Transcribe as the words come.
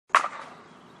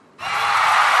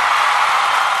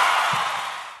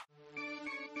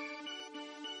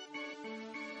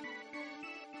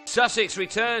Sussex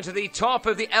returned to the top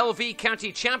of the LV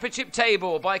County Championship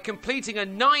table by completing a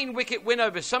 9-wicket win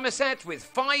over Somerset with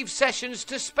 5 sessions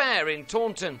to spare in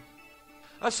Taunton.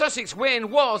 A Sussex win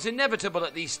was inevitable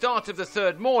at the start of the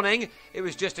third morning. It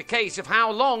was just a case of how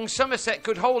long Somerset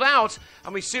could hold out,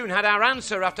 and we soon had our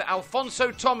answer after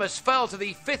Alphonso Thomas fell to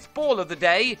the 5th ball of the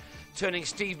day, turning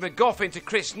Steve McGoffin to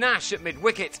Chris Nash at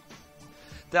mid-wicket.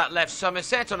 That left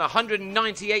Somerset on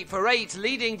 198 for 8,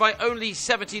 leading by only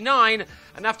 79,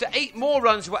 and after 8 more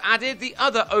runs were added, the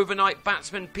other overnight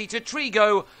batsman Peter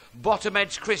Trigo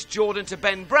bottom-edged Chris Jordan to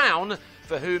Ben Brown,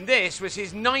 for whom this was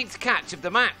his 9th catch of the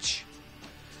match.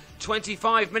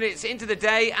 25 minutes into the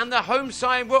day and the home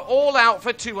side were all out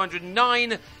for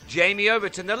 209. Jamie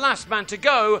Overton the last man to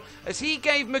go as he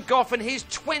gave McGoffin his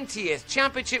 20th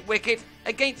championship wicket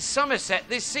against Somerset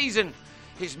this season.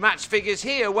 His match figures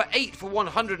here were 8 for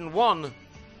 101.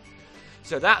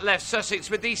 So that left Sussex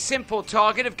with the simple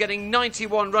target of getting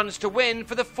 91 runs to win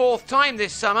for the 4th time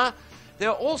this summer.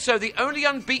 They're also the only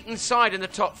unbeaten side in the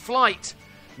top flight.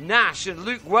 Nash and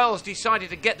Luke Wells decided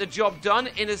to get the job done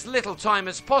in as little time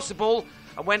as possible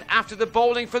and went after the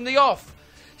bowling from the off.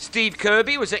 Steve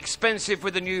Kirby was expensive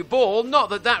with the new ball, not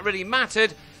that that really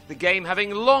mattered, the game having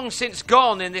long since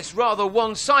gone in this rather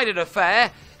one-sided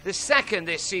affair, the second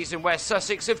this season where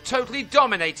Sussex have totally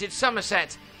dominated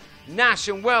Somerset. Nash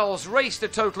and Wells raced the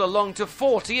total along to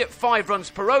 40 at 5 runs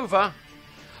per over,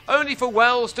 only for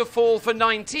Wells to fall for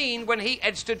 19 when he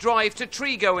edged a drive to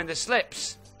Trigo in the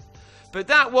slips. But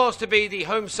that was to be the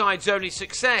home side's only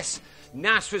success.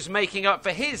 Nash was making up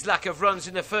for his lack of runs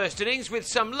in the first innings with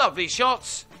some lovely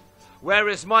shots,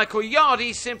 whereas Michael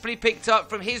Yardy simply picked up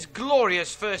from his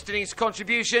glorious first innings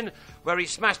contribution, where he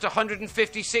smashed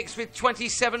 156 with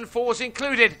 27 fours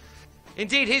included.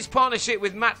 Indeed, his partnership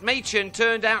with Matt Machin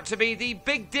turned out to be the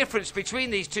big difference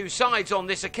between these two sides on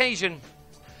this occasion.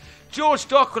 George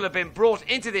Dockwell had been brought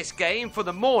into this game for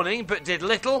the morning but did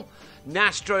little.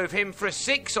 Nash drove him for a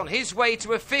 6 on his way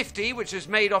to a 50, which was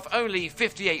made off only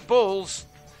 58 balls.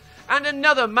 And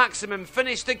another maximum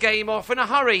finished the game off in a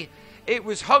hurry. It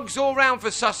was hugs all round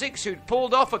for Sussex, who'd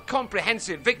pulled off a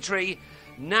comprehensive victory.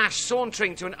 Nash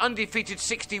sauntering to an undefeated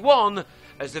 61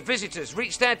 as the visitors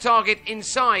reached their target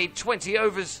inside 20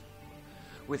 overs.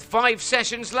 With 5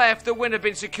 sessions left, the win had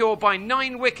been secured by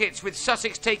 9 wickets, with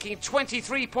Sussex taking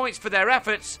 23 points for their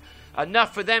efforts,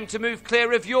 enough for them to move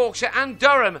clear of Yorkshire and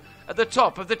Durham at the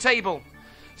top of the table.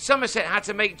 Somerset had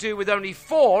to make do with only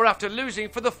 4 after losing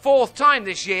for the 4th time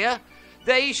this year.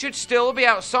 They should still be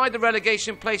outside the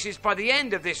relegation places by the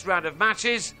end of this round of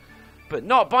matches, but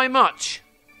not by much.